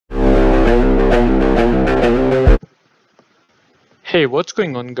Hey, what's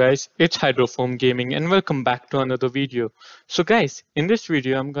going on guys? It's Hydrofoam Gaming and welcome back to another video. So guys, in this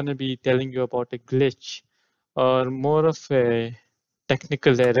video I'm going to be telling you about a glitch or more of a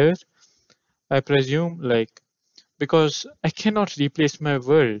technical error, I presume, because I cannot replace my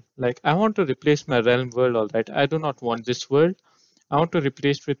world. I want to replace my realm world, all right. I do not want this world. I want to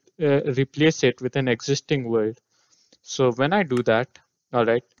replace it with an existing world. So when I do that, all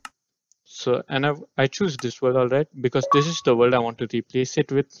right. So and I choose this world, all right, because this is the world I want to replace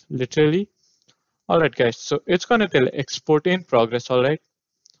it with, literally. All right, guys. So it's gonna tell export in progress. All right.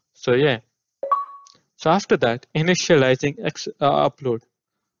 So yeah. So after that, initializing upload.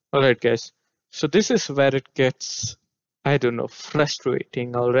 All right, guys. So this is where it gets, I don't know,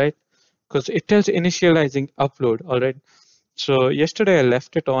 frustrating. All right, because it tells initializing upload. All right. So yesterday I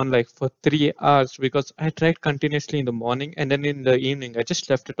left it on like for 3 hours because I tried continuously in the morning and then in the evening I just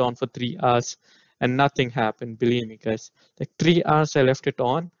left it on for 3 hours and nothing happened. Believe me, guys. Like 3 hours I left it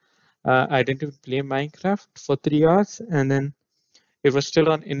on. I didn't even play Minecraft for 3 hours, and then it was still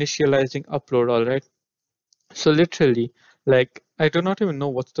on initializing upload, all right? So literally, I do not even know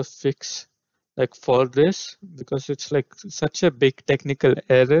what's the fix for this because it's like such a big technical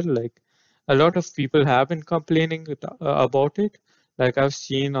error. Like a lot of people have been complaining about it. Like I've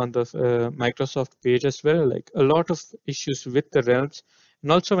seen on the Microsoft page as well, like a lot of issues with the realms.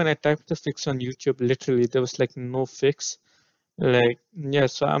 And also when I typed the fix on YouTube, literally there was like no fix. Yeah,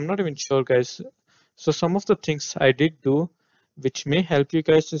 so I'm not even sure, guys. So some of the things I did do, which may help you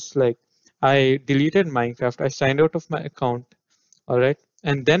guys, is like I deleted Minecraft. I signed out of my account, all right,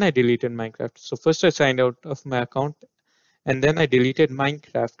 and then I deleted Minecraft. So first I signed out of my account, and then I deleted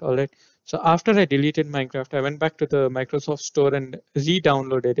Minecraft, all right. So after I deleted Minecraft, I went back to the Microsoft Store and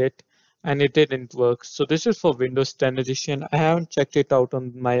re-downloaded it, and it didn't work. So this is for Windows 10 edition. I haven't checked it out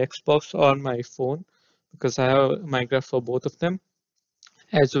on my Xbox or my phone because I have Minecraft for both of them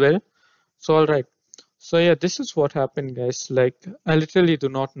as well. So all right. So yeah, this is what happened, guys. Like I literally do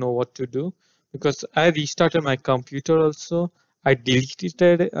not know what to do because I restarted my computer also. I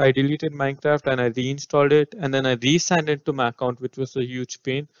deleted Minecraft and I reinstalled it and then I re-signed into my account, which was a huge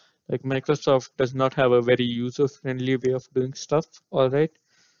pain. Like Microsoft does not have a very user-friendly way of doing stuff. All right.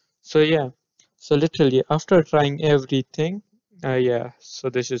 So yeah. So literally after trying everything, yeah. So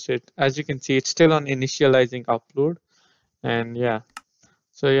this is it. As you can see, it's still on initializing upload, and yeah.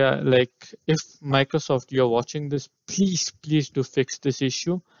 So yeah, like if Microsoft, you're watching this, please do fix this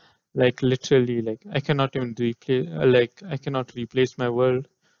issue. Like literally, like I cannot replace my world,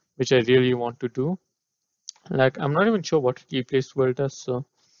 which I really want to do. Like I'm not even sure what replace world does. So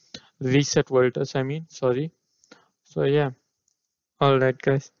reset world does, I mean, sorry. So yeah, all right,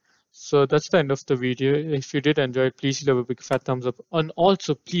 guys. So that's the end of the video. If you did enjoy it, please leave a big fat thumbs up. And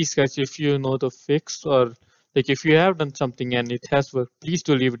also, please, guys, if you know the fix or like if you have done something and it has worked, please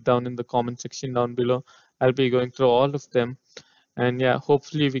do leave it down in the comment section down below. I'll be going through all of them. And yeah,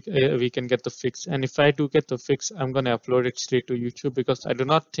 hopefully we can get the fix. And if I do get the fix, I'm gonna upload it straight to YouTube because I do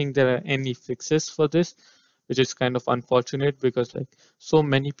not think there are any fixes for this, which is kind of unfortunate because like so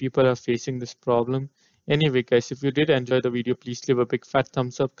many people are facing this problem. Anyway, guys, if you did enjoy the video, please leave a big fat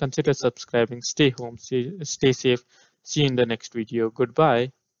thumbs up. Consider subscribing. Stay home. Stay safe. See you in the next video.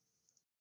 Goodbye.